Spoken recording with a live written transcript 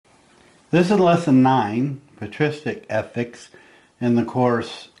This is Lesson 9, Patristic Ethics, in the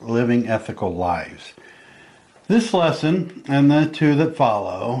course Living Ethical Lives. This lesson, and the two that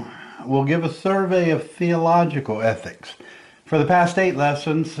follow, will give a survey of theological ethics. For the past 8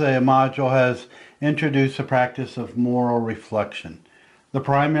 lessons, the module has introduced the practice of moral reflection. The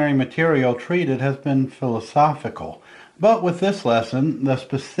primary material treated has been philosophical, but with this lesson, the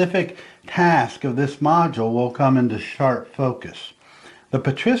specific task of this module will come into sharp focus. The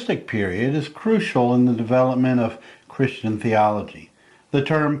patristic period is crucial in the development of Christian theology. The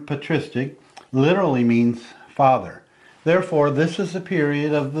term patristic literally means father. Therefore, this is the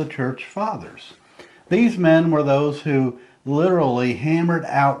period of the church fathers. These men were those who literally hammered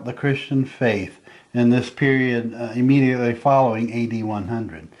out the Christian faith in this period immediately following AD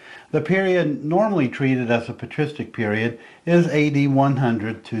 100. The period normally treated as a patristic period is AD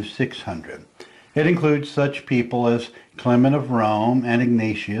 100 to 600. It includes such people as Clement of Rome and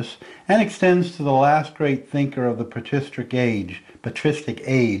Ignatius, and extends to the last great thinker of the patristic age,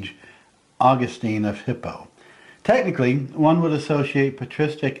 Augustine of Hippo. Technically, one would associate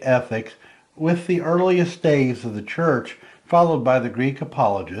patristic ethics with the earliest days of the church, followed by the Greek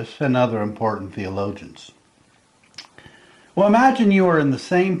apologists and other important theologians. Well, imagine you are in the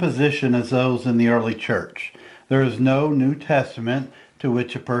same position as those in the early church. There is no New Testament to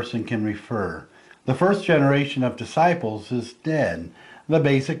which a person can refer. The first generation of disciples is dead. The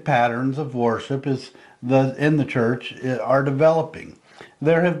basic patterns of worship in the church are developing.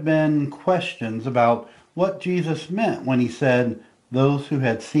 There have been questions about what Jesus meant when he said, "Those who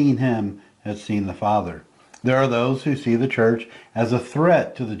had seen him had seen the Father." There are those who see the church as a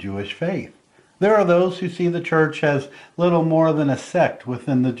threat to the Jewish faith. There are those who see the church as little more than a sect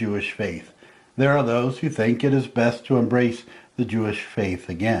within the Jewish faith. There are those who think it is best to embrace the Jewish faith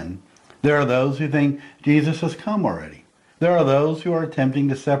again. There are those who think Jesus has come already. There are those who are attempting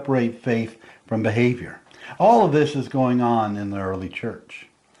to separate faith from behavior. All of this is going on in the early church.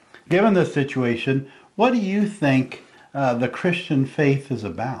 Given this situation, what do you think the Christian faith is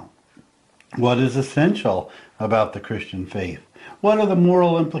about? What is essential about the Christian faith? What are the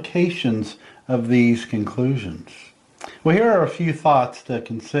moral implications of these conclusions? Well, here are a few thoughts to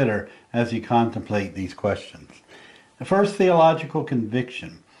consider as you contemplate these questions. First, theological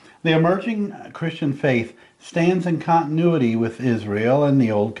conviction. The emerging Christian faith stands in continuity with Israel and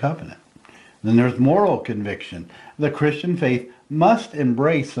the Old Covenant. Then there's moral conviction. The Christian faith must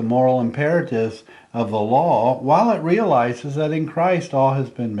embrace the moral imperatives of the law while it realizes that in Christ all has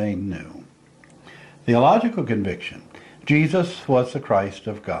been made new. Theological conviction. Jesus was the Christ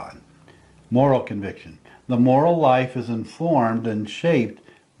of God. Moral conviction. The moral life is informed and shaped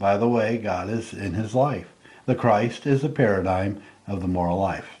by the way God is in his life. The Christ is the paradigm of the moral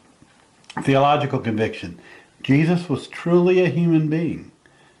life. Theological conviction. Jesus was truly a human being.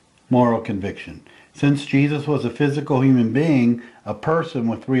 Moral conviction. Since Jesus was a physical human being, a person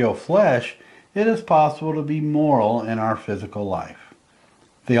with real flesh, it is possible to be moral in our physical life.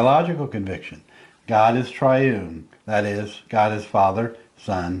 Theological conviction. God is triune. That is, God is Father,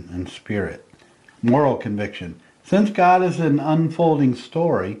 Son, and Spirit. Moral conviction. Since God is an unfolding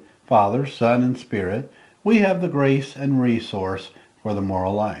story, Father, Son, and Spirit, we have the grace and resource for the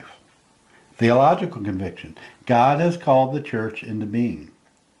moral life. Theological conviction. God has called the church into being.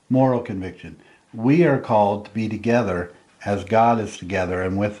 Moral conviction. We are called to be together as God is together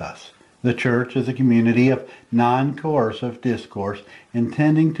and with us. The church is a community of non-coercive discourse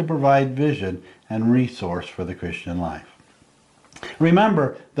intending to provide vision and resource for the Christian life.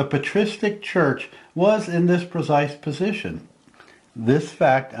 Remember, the patristic church was in this precise position. This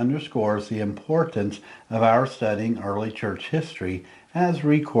fact underscores the importance of our studying early church history as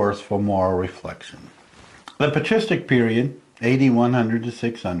recourse for moral reflection. The patristic period, AD 100 to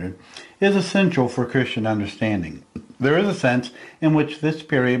 600, is essential for Christian understanding. There is a sense in which this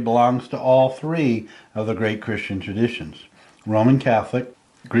period belongs to all 3 of the great Christian traditions: Roman Catholic,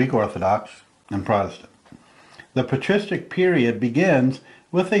 Greek Orthodox, and Protestant. The patristic period begins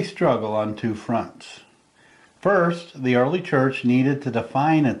with a struggle on 2 fronts. First, the early church needed to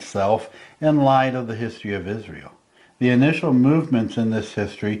define itself in light of the history of Israel. The initial movements in this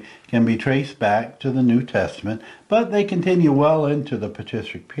history can be traced back to the New Testament, but they continue well into the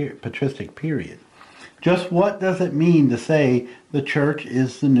patristic period. Just what does it mean to say the church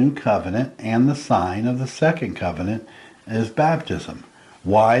is the new covenant and the sign of the second covenant is baptism?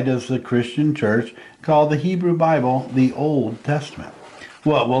 Why does the Christian church call the Hebrew Bible the Old Testament?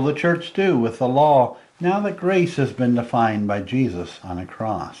 What will the church do with the law now that grace has been defined by Jesus on a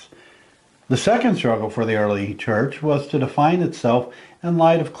cross? The second struggle for the early church was to define itself in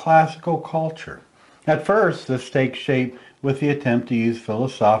light of classical culture. At first, this takes shape with the attempt to use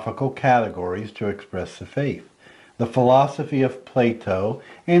philosophical categories to express the faith. The philosophy of Plato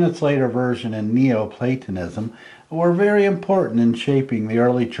and its later version in Neoplatonism were very important in shaping the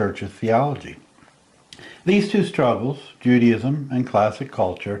early church's theology. These two struggles, Judaism and classic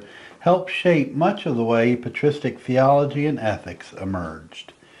culture, helped shape much of the way patristic theology and ethics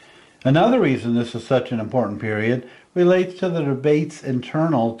emerged. Another reason this is such an important period relates to the debates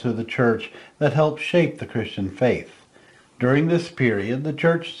internal to the church that helped shape the Christian faith. During this period, the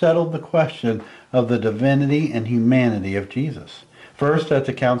church settled the question of the divinity and humanity of Jesus. First at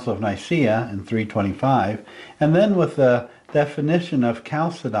the Council of Nicaea in 325, and then with the definition of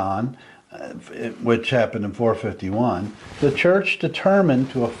Chalcedon, which happened in 451, the church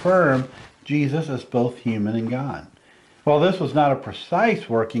determined to affirm Jesus as both human and God. While this was not a precise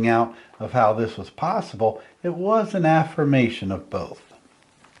working out of how this was possible, it was an affirmation of both.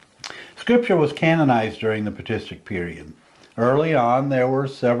 Scripture was canonized during the patristic period. Early on, there were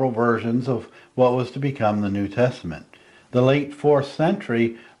several versions of what was to become the New Testament. The late 4th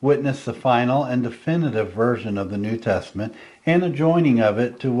century witnessed the final and definitive version of the New Testament and a joining of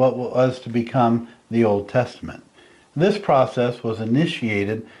it to what was to become the Old Testament. This process was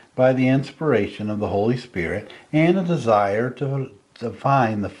initiated by the inspiration of the Holy Spirit and a desire to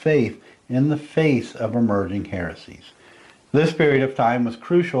define the faith in the face of emerging heresies. This period of time was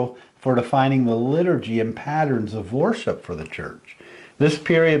crucial for defining the liturgy and patterns of worship for the church. This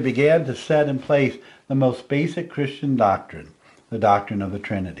period began to set in place the most basic Christian doctrine, the doctrine of the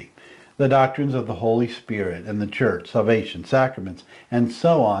Trinity. The doctrines of the Holy Spirit and the church, salvation, sacraments, and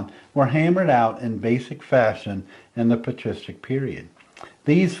so on were hammered out in basic fashion in the patristic period.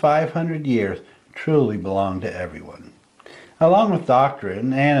 These 500 years truly belong to everyone. Along with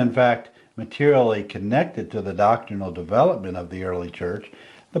doctrine, and in fact materially connected to the doctrinal development of the early church,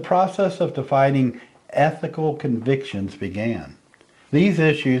 the process of defining ethical convictions began. These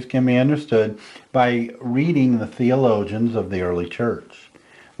issues can be understood by reading the theologians of the early church.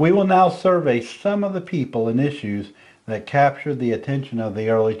 We will now survey some of the people and issues that captured the attention of the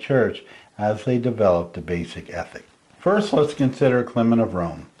early church as they developed a basic ethic. First, let's consider Clement of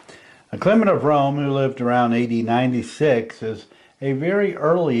Rome. Clement of Rome, who lived around AD 96, is a very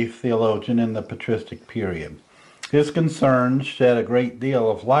early theologian in the patristic period. His concerns shed a great deal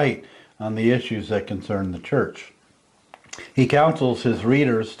of light on the issues that concern the church. He counsels his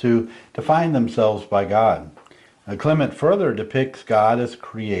readers to define themselves by God. Clement further depicts God as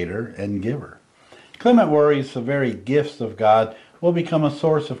creator and giver. Clement worries the very gifts of God will become a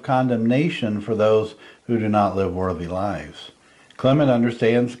source of condemnation for those who do not live worthy lives. Clement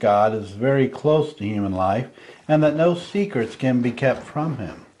understands God is very close to human life and that no secrets can be kept from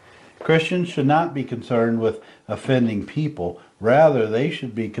him. Christians should not be concerned with offending people. Rather, they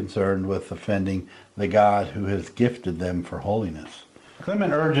should be concerned with offending the God who has gifted them for holiness.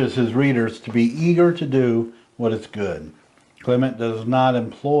 Clement urges his readers to be eager to do what is good. Clement does not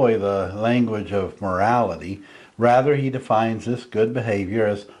employ the language of morality. Rather, he defines this good behavior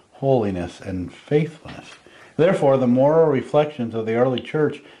as holiness and faithfulness. Therefore, the moral reflections of the early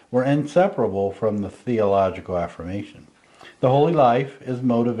church were inseparable from the theological affirmation. The holy life is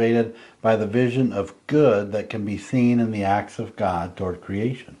motivated by the vision of good that can be seen in the acts of God toward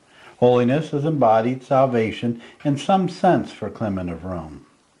creation. Holiness is embodied salvation in some sense for Clement of Rome.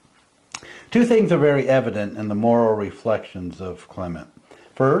 Two things are very evident in the moral reflections of Clement.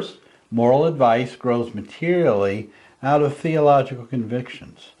 First, moral advice grows materially out of theological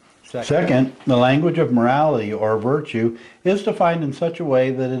convictions. Second, the language of morality or virtue is defined in such a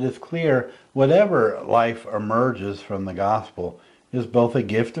way that it is clear whatever life emerges from the gospel is both a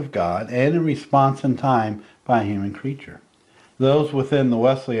gift of God and a response in time by a human creature. Those within the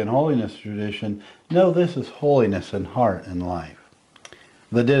Wesleyan holiness tradition know this is holiness in heart and life.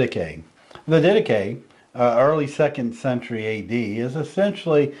 The Didache. The Didache, early 2nd century AD, is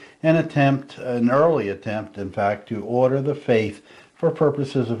essentially an early attempt, in fact, to order the faith for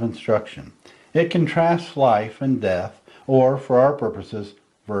purposes of instruction. It contrasts life and death, or, for our purposes,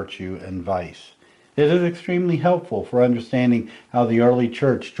 virtue and vice. It is extremely helpful for understanding how the early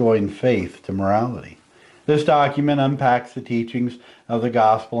church joined faith to morality. This document unpacks the teachings of the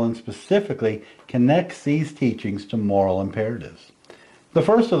gospel and specifically connects these teachings to moral imperatives. The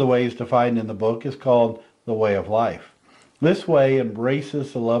first of the ways defined in the book is called the way of life. This way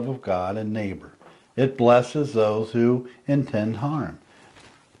embraces the love of God and neighbor. It blesses those who intend harm.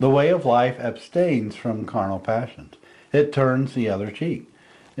 The way of life abstains from carnal passions. It turns the other cheek.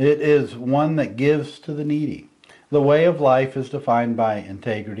 It is one that gives to the needy. The way of life is defined by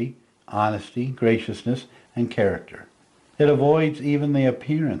integrity, honesty, graciousness, and character. It avoids even the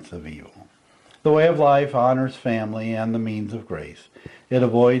appearance of evil. The way of life honors family and the means of grace. It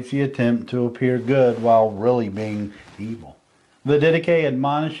avoids the attempt to appear good while really being evil. The Didache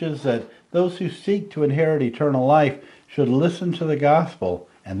admonishes that those who seek to inherit eternal life should listen to the gospel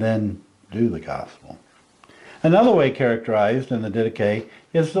and then do the gospel. Another way characterized in the Didache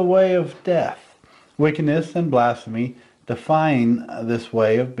is the way of death. Wickedness and blasphemy define this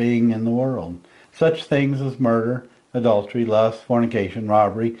way of being in the world. Such things as murder, adultery, lust, fornication,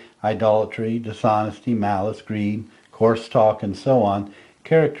 robbery, idolatry, dishonesty, malice, greed, coarse talk, and so on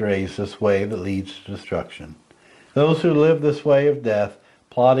characterize this way that leads to destruction. Those who live this way of death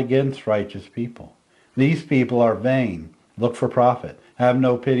plot against righteous people. These people are vain, look for profit, have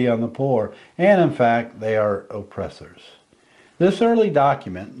no pity on the poor, and in fact they are oppressors. This early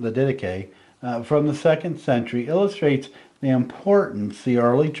document, the Didache, from the 2nd century, illustrates the importance the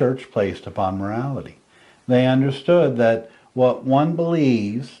early church placed upon morality. They understood that what one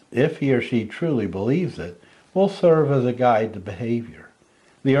believes, if he or she truly believes it, will serve as a guide to behavior.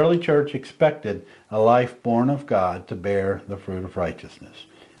 The early church expected a life born of God to bear the fruit of righteousness.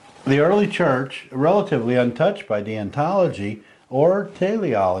 The early church, relatively untouched by deontology or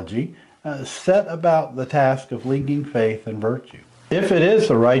teleology, set about the task of linking faith and virtue. If it is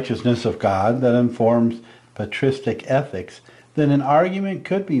the righteousness of God that informs patristic ethics, then an argument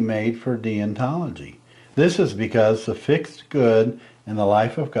could be made for deontology. This is because the fixed good in the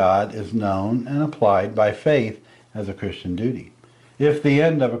life of God is known and applied by faith as a Christian duty. If the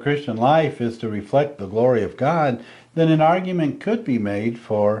end of a Christian life is to reflect the glory of God, then an argument could be made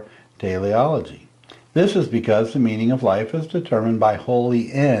for teleology. This is because the meaning of life is determined by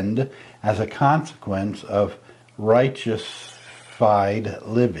holy end as a consequence of righteous-fied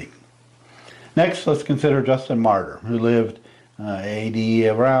living. Next, let's consider Justin Martyr, who lived AD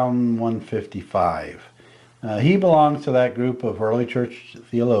around 155. He belongs to that group of early church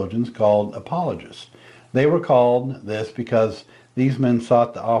theologians called apologists. They were called this because these men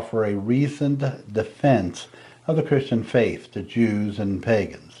sought to offer a reasoned defense of the Christian faith to Jews and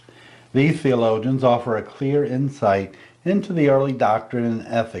pagans. These theologians offer a clear insight into the early doctrine and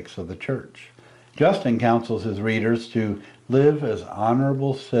ethics of the church. Justin counsels his readers to live as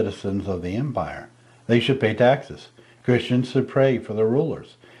honorable citizens of the empire. They should pay taxes. Christians should pray for their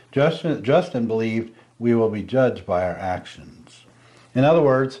rulers. Justin believed we will be judged by our actions. In other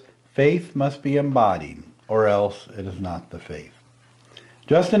words, faith must be embodied, or else it is not the faith.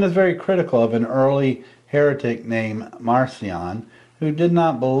 Justin is very critical of an early heretic named Marcion, who did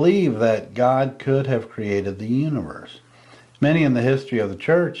not believe that God could have created the universe. Many in the history of the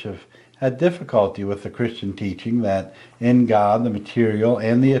church have had difficulty with the Christian teaching that in God the material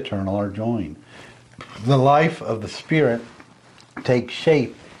and the eternal are joined. The life of the Spirit takes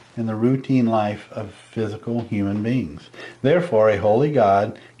shape in the routine life of physical human beings. Therefore, a holy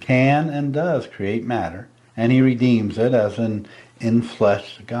God can and does create matter, and he redeems it as an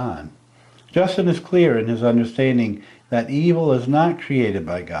infleshed God. Justin is clear in his understanding that evil is not created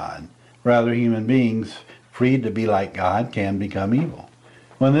by God. Rather, human beings, freed to be like God, can become evil.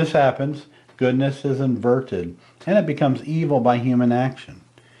 When this happens, goodness is inverted, and it becomes evil by human action.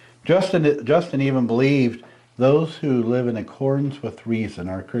 Justin even believed those who live in accordance with reason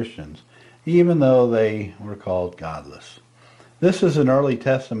are Christians, even though they were called godless. This is an early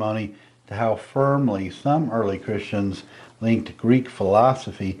testimony to how firmly some early Christians linked Greek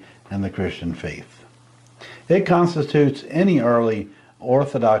philosophy and the Christian faith. It constitutes any early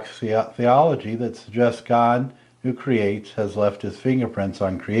Orthodox theology that suggests God, who creates, has left his fingerprints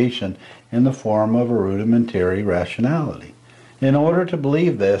on creation in the form of a rudimentary rationality. In order to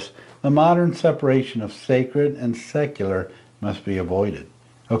believe this, the modern separation of sacred and secular must be avoided.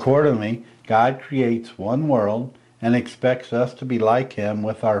 Accordingly, God creates one world and expects us to be like him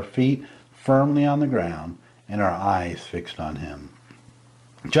with our feet firmly on the ground and our eyes fixed on him.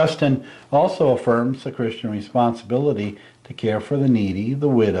 Justin also affirms the Christian responsibility to care for the needy, the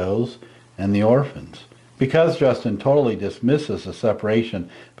widows, and the orphans. Because Justin totally dismisses the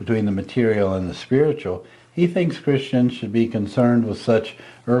separation between the material and the spiritual, he thinks Christians should be concerned with such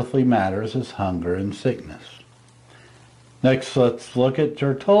earthly matters as hunger and sickness. Next, let's look at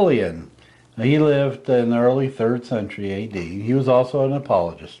Tertullian. He lived in the early 3rd century AD. He was also an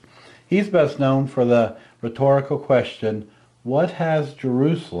apologist. He's best known for the rhetorical question, what has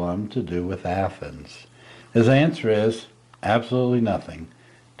Jerusalem to do with Athens? His answer is absolutely nothing.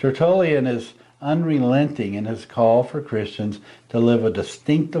 Tertullian is unrelenting in his call for Christians to live a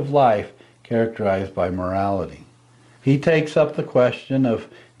distinctive life characterized by morality. He takes up the question of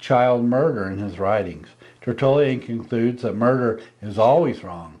child murder in his writings. Tertullian concludes that murder is always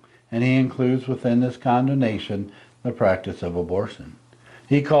wrong, and he includes within this condemnation the practice of abortion.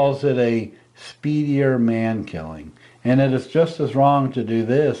 He calls it a speedier man-killing, and it is just as wrong to do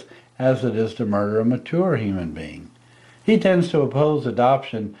this as it is to murder a mature human being. He tends to oppose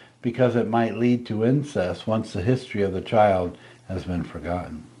adoption because it might lead to incest once the history of the child has been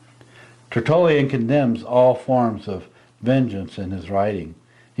forgotten. Tertullian condemns all forms of vengeance in his writing.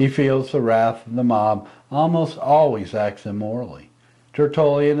 He feels the wrath of the mob almost always acts immorally.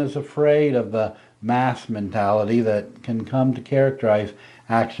 Tertullian is afraid of the mass mentality that can come to characterize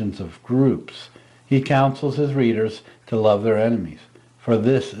actions of groups. He counsels his readers to love their enemies, for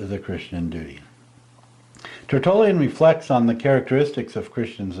this is a Christian duty. Tertullian reflects on the characteristics of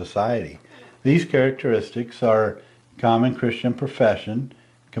Christian society. These characteristics are common Christian profession,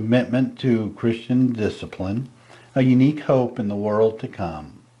 commitment to Christian discipline, a unique hope in the world to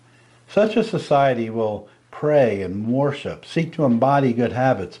come. Such a society will pray and worship, seek to embody good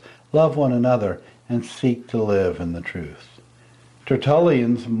habits, love one another, and seek to live in the truth.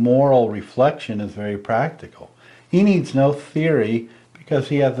 Tertullian's moral reflection is very practical. He needs no theory because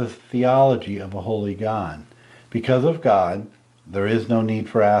he has a theology of a holy God. Because of God, there is no need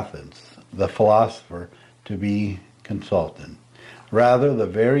for Athens, the philosopher, to be consulted. Rather, the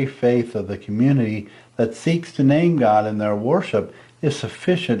very faith of the community that seeks to name God in their worship is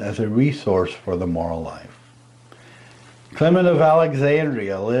sufficient as a resource for the moral life. Clement of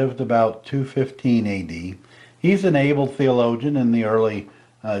Alexandria lived about 215 A.D. He's an able theologian in the early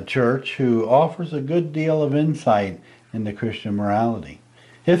church who offers a good deal of insight into Christian morality.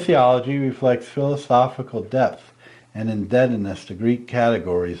 His theology reflects philosophical depth and indebtedness to Greek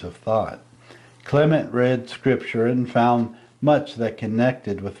categories of thought. Clement read Scripture and found much that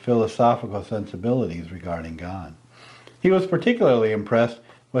connected with philosophical sensibilities regarding God. He was particularly impressed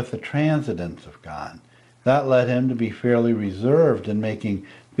with the transcendence of God. That led him to be fairly reserved in making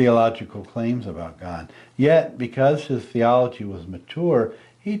theological claims about God. Yet, because his theology was mature,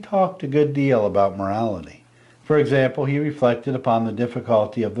 he talked a good deal about morality. For example, he reflected upon the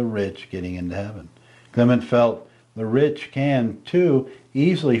difficulty of the rich getting into heaven. Clement felt the rich can, too,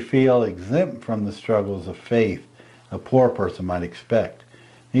 easily feel exempt from the struggles of faith a poor person might expect.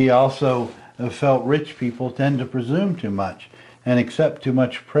 He also felt rich people tend to presume too much and accept too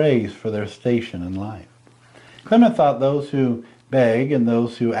much praise for their station in life. Clement thought those who beg and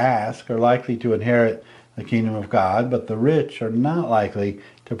those who ask are likely to inherit the kingdom of God, but the rich are not likely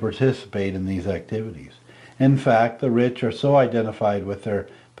to participate in these activities. In fact, the rich are so identified with their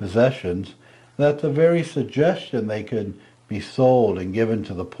possessions that the very suggestion they could be sold and given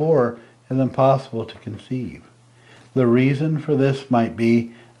to the poor is impossible to conceive. The reason for this might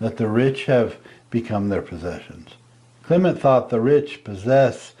be that the rich have become their possessions. Clement thought the rich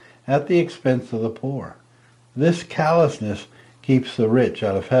possess at the expense of the poor. This callousness keeps the rich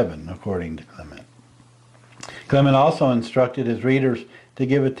out of heaven, according to Clement. Clement also instructed his readers to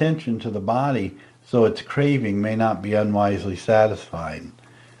give attention to the body so its craving may not be unwisely satisfied.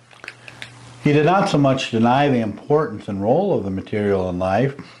 He did not so much deny the importance and role of the material in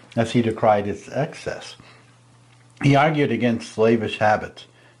life as he decried its excess. He argued against slavish habits.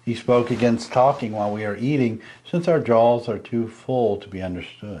 He spoke against talking while we are eating, since our jaws are too full to be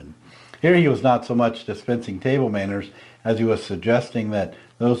understood. Here he was not so much dispensing table manners as he was suggesting that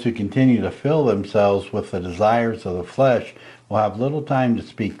those who continue to fill themselves with the desires of the flesh will have little time to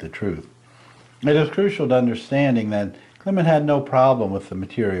speak the truth. It is crucial to understanding that Clement had no problem with the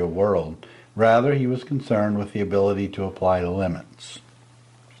material world. Rather, he was concerned with the ability to apply limits.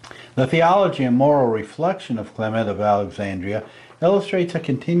 The theology and moral reflection of Clement of Alexandria illustrates a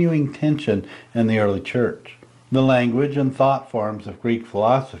continuing tension in the early church. The language and thought forms of Greek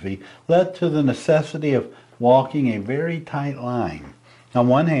philosophy led to the necessity of walking a very tight line. On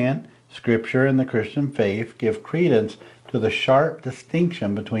one hand, Scripture and the Christian faith give credence to the sharp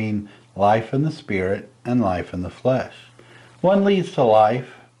distinction between life in the spirit and life in the flesh. One leads to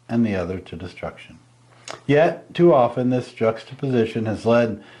life and the other to destruction. Yet, too often, this juxtaposition has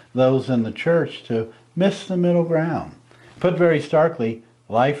led those in the church to miss the middle ground. Put very starkly,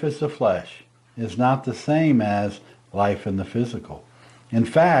 life is the flesh is not the same as life in the physical. In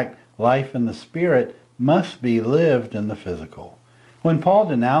fact, life in the spirit must be lived in the physical. When Paul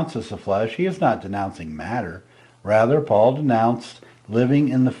denounces the flesh, he is not denouncing matter. Rather, Paul denounced living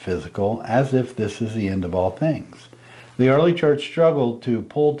in the physical as if this is the end of all things. The early church struggled to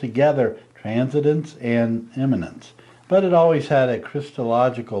pull together transcendence and immanence, but it always had a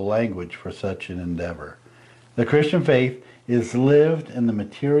Christological language for such an endeavor. The Christian faith is lived in the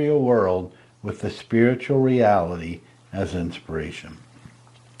material world with the spiritual reality as inspiration.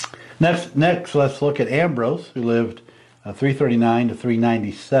 Next, let's look at Ambrose, who lived 339 to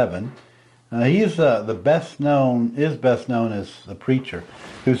 397. He's the best known as the preacher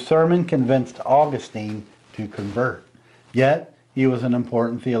whose sermon convinced Augustine to convert. Yet he was an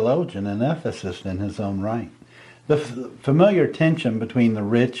important theologian and ethicist in his own right. The familiar tension between the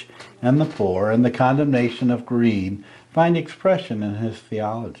rich and the poor and the condemnation of greed find expression in his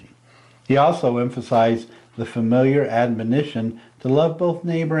theology. He also emphasized the familiar admonition to love both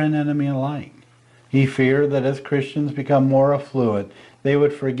neighbor and enemy alike. He feared that as Christians become more affluent, they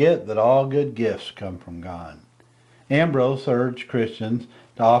would forget that all good gifts come from God. Ambrose urged Christians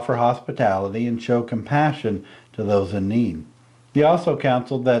to offer hospitality and show compassion to those in need. He also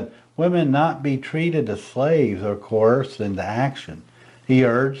counseled that women not be treated as slaves or coerced into action. He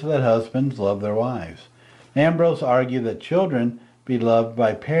urged that husbands love their wives. Ambrose argued that children be loved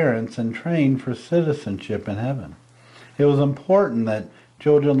by parents and trained for citizenship in heaven. It was important that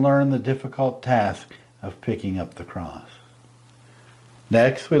children learn the difficult task of picking up the cross.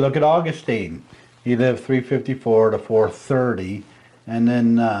 Next, we look at Augustine. He lived 354 to 430, and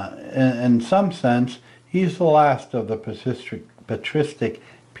in some sense, he's the last of the patristic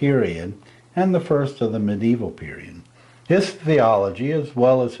period and the first of the medieval period. His theology, as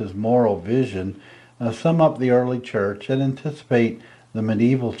well as his moral vision, sum up the early church and anticipate the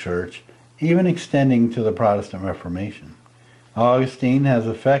medieval church, even extending to the Protestant Reformation. Augustine has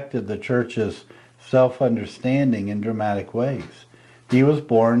affected the church's self-understanding in dramatic ways. He was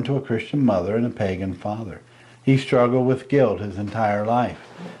born to a Christian mother and a pagan father. He struggled with guilt his entire life.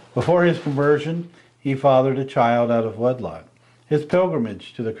 Before his conversion, he fathered a child out of wedlock. His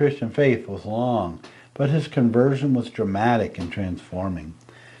pilgrimage to the Christian faith was long, but his conversion was dramatic and transforming.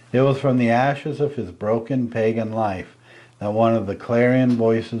 It was from the ashes of his broken pagan life that one of the clarion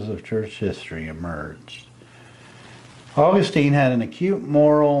voices of church history emerged. Augustine had an acute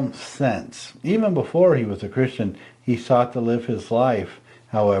moral sense. Even before he was a Christian, he sought to live his life,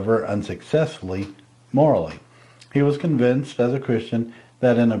 however unsuccessfully, morally. He was convinced as a Christian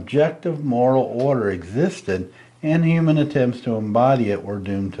that an objective moral order existed and human attempts to embody it were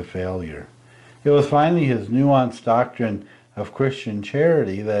doomed to failure. It was finally his nuanced doctrine of Christian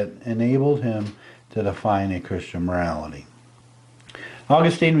charity that enabled him to define a Christian morality.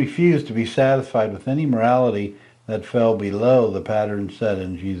 Augustine refused to be satisfied with any morality that fell below the pattern set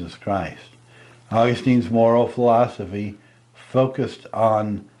in Jesus Christ. Augustine's moral philosophy focused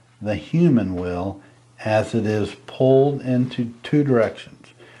on the human will as it is pulled into two directions.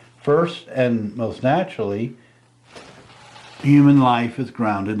 First, and most naturally, human life is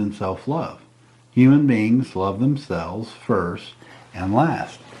grounded in self-love. Human beings love themselves first and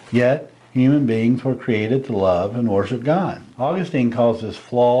last. Yet, human beings were created to love and worship God. Augustine calls this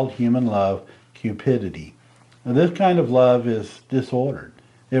flawed human love cupidity. Now, this kind of love is disordered.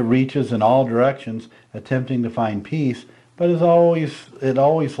 It reaches in all directions, attempting to find peace, but it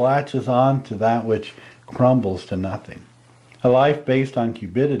always latches on to that which crumbles to nothing. A life based on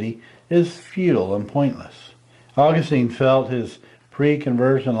cupidity is futile and pointless. Augustine felt his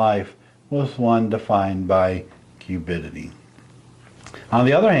pre-conversion life was one defined by cupidity. On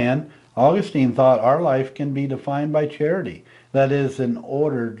the other hand, Augustine thought our life can be defined by charity, that is, an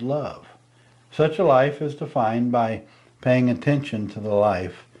ordered love. Such a life is defined by paying attention to the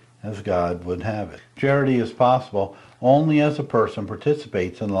life as God would have it. Charity is possible only as a person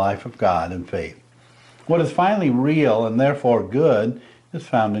participates in the life of God in faith. What is finally real and therefore good is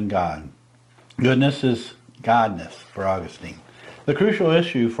found in God. Goodness is godness for Augustine. The crucial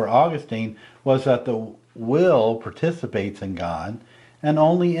issue for Augustine was that the will participates in God, and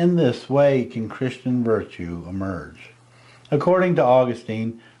only in this way can Christian virtue emerge. According to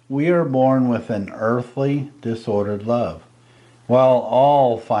Augustine, we are born with an earthly, disordered love. While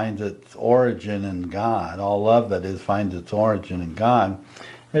all finds its origin in God, all love that is finds its origin in God,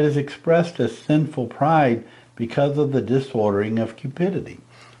 it is expressed as sinful pride because of the disordering of cupidity.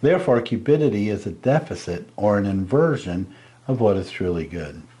 Therefore, cupidity is a deficit or an inversion of what is truly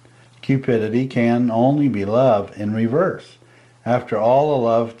good. Cupidity can only be love in reverse. After all, a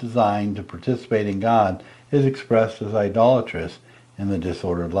love designed to participate in God is expressed as idolatrous in the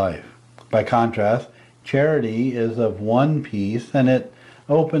disordered life. By contrast, charity is of one piece, and it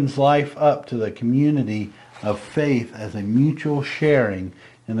opens life up to the community of faith as a mutual sharing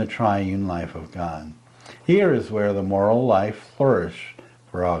in the triune life of God. Here is where the moral life flourished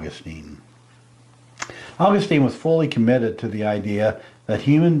for Augustine. Augustine was fully committed to the idea that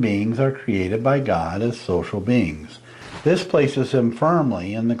human beings are created by God as social beings. This places him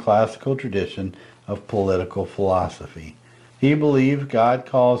firmly in the classical tradition of political philosophy. He believed God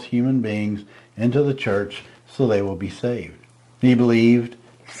calls human beings into the church so they will be saved. He believed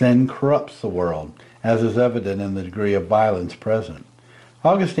sin corrupts the world, as is evident in the degree of violence present.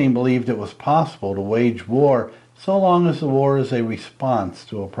 Augustine believed it was possible to wage war so long as the war is a response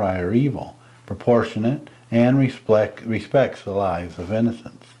to a prior evil, proportionate, and respects the lives of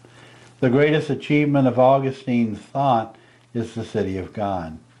innocents. The greatest achievement of Augustine's thought is the City of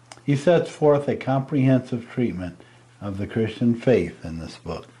God. He sets forth a comprehensive treatment of the Christian faith in this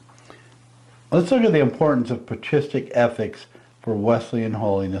book. Let's look at the importance of patristic ethics for Wesleyan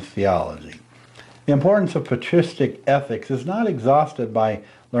holiness theology. The importance of patristic ethics is not exhausted by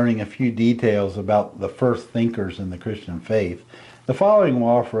learning a few details about the first thinkers in the Christian faith. The following will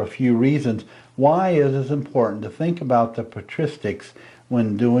offer a few reasons why it is important to think about the patristics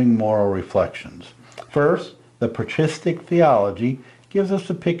when doing moral reflections. First, the patristic theology gives us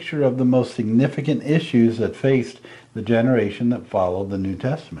a picture of the most significant issues that faced the generation that followed the New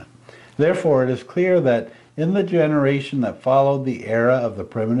Testament. Therefore, it is clear that in the generation that followed the era of the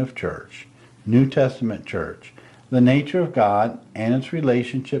primitive church, New Testament church, the nature of God and its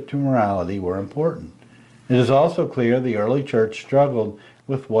relationship to morality were important. It is also clear the early church struggled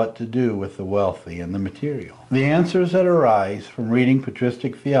with what to do with the wealthy and the material. The answers that arise from reading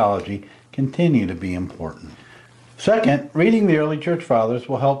patristic theology continue to be important. Second, reading the early church fathers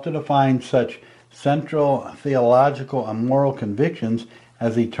will help to define such central theological and moral convictions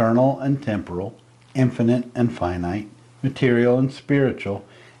as eternal and temporal, infinite and finite, material and spiritual,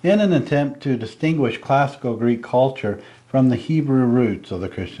 in an attempt to distinguish classical Greek culture from the Hebrew roots of the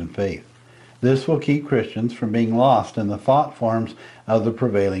Christian faith. This will keep Christians from being lost in the thought forms of the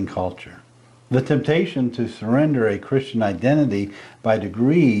prevailing culture. The temptation to surrender a Christian identity by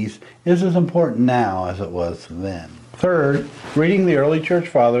degrees is as important now as it was then. Third, reading the early church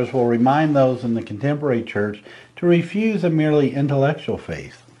fathers will remind those in the contemporary church to refuse a merely intellectual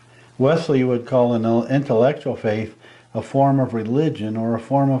faith. Wesley would call an intellectual faith a form of religion or a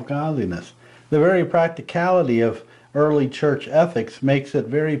form of godliness. The very practicality of early church ethics makes it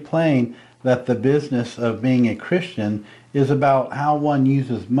very plain that the business of being a Christian is about how one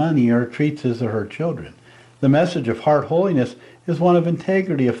uses money or treats his or her children. The message of heart holiness is one of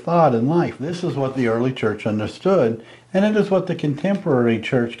integrity of thought and life. This is what the early church understood, and it is what the contemporary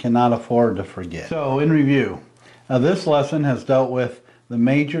church cannot afford to forget. So, in review, this lesson has dealt with the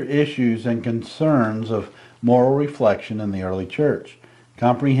major issues and concerns of moral reflection in the early church,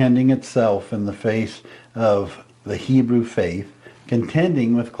 comprehending itself in the face of the Hebrew faith,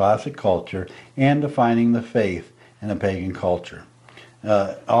 contending with classic culture, and defining the faith in a pagan culture.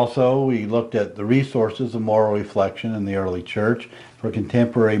 Also, we looked at the resources of moral reflection in the early church for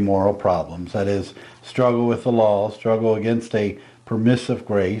contemporary moral problems, that is, struggle with the law, struggle against a permissive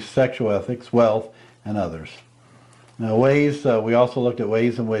grace, sexual ethics, wealth, and others. Now, we also looked at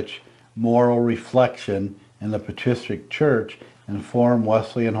ways in which moral reflection in the patristic church inform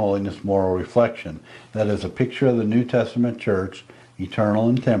Wesleyan holiness moral reflection. That is a picture of the New Testament church, eternal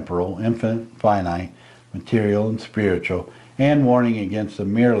and temporal, infinite, finite, material and spiritual, and warning against a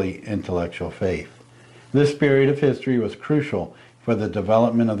merely intellectual faith. This period of history was crucial for the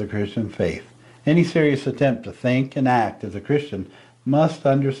development of the Christian faith. Any serious attempt to think and act as a Christian must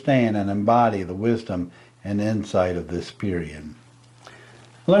understand and embody the wisdom and insight of this period.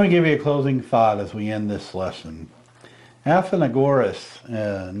 Let me give you a closing thought as we end this lesson. Athenagoras,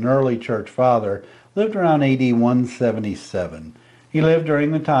 an early church father, lived around AD 177. He lived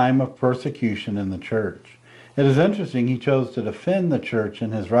during the time of persecution in the church. It is interesting he chose to defend the church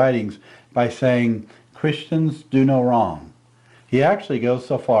in his writings by saying, "Christians do no wrong." He actually goes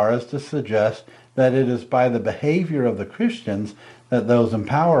so far as to suggest that it is by the behavior of the Christians that those in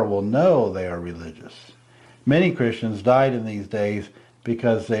power will know they are religious. Many Christians died in these days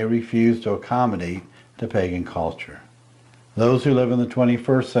because they refused to accommodate to pagan culture. Those who live in the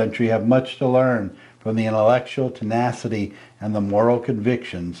 21st century have much to learn from the intellectual tenacity and the moral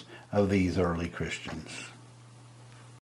convictions of these early Christians.